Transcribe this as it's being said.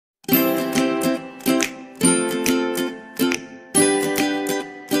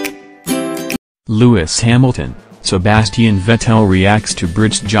Lewis Hamilton, Sebastian Vettel reacts to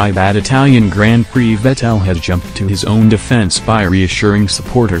Brit's jibe at Italian Grand Prix. Vettel has jumped to his own defense by reassuring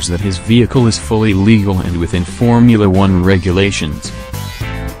supporters that his vehicle is fully legal and within Formula One regulations.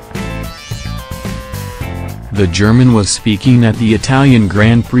 The German was speaking at the Italian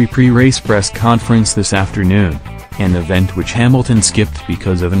Grand Prix pre-race press conference this afternoon, an event which Hamilton skipped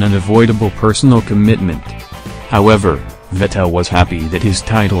because of an unavoidable personal commitment. However, Vettel was happy that his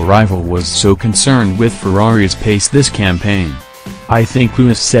title rival was so concerned with Ferrari's pace this campaign. "I think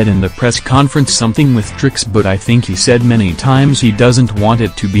Lewis said in the press conference something with tricks, but I think he said many times he doesn't want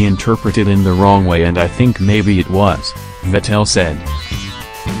it to be interpreted in the wrong way, and I think maybe it was," Vettel said.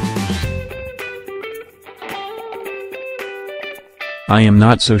 "I am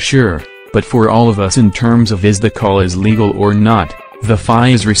not so sure, but for all of us in terms of is the call is legal or not, the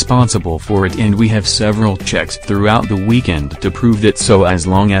FIA is responsible for it and we have several checks throughout the weekend to prove that, so as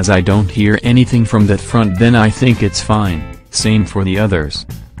long as I don't hear anything from that front then I think it's fine, same for the others.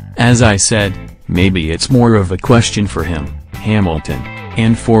 As I said, maybe it's more of a question for him, Hamilton,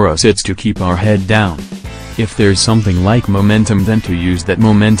 and for us it's to keep our head down. If there's something like momentum then to use that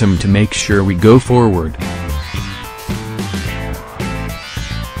momentum to make sure we go forward."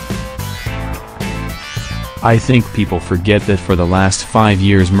 "I think people forget that for the last 5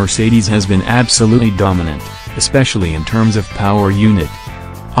 years Mercedes has been absolutely dominant, especially in terms of power unit.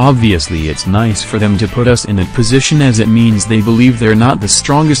 Obviously it's nice for them to put us in a position as it means they believe they're not the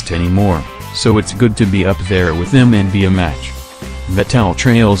strongest anymore, so it's good to be up there with them and be a match." Vettel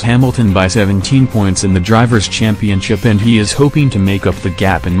trails Hamilton by 17 points in the Drivers' Championship and he is hoping to make up the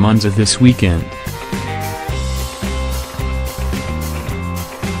gap in Monza this weekend.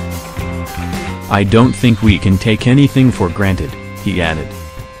 "I don't think we can take anything for granted," he added.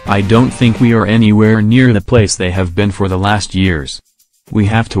 "I don't think we are anywhere near the place they have been for the last years. We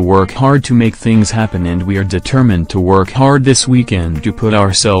have to work hard to make things happen and we are determined to work hard this weekend to put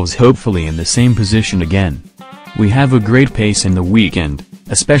ourselves hopefully in the same position again. We have a great pace in the weekend,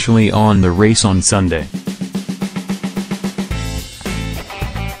 especially on the race on Sunday."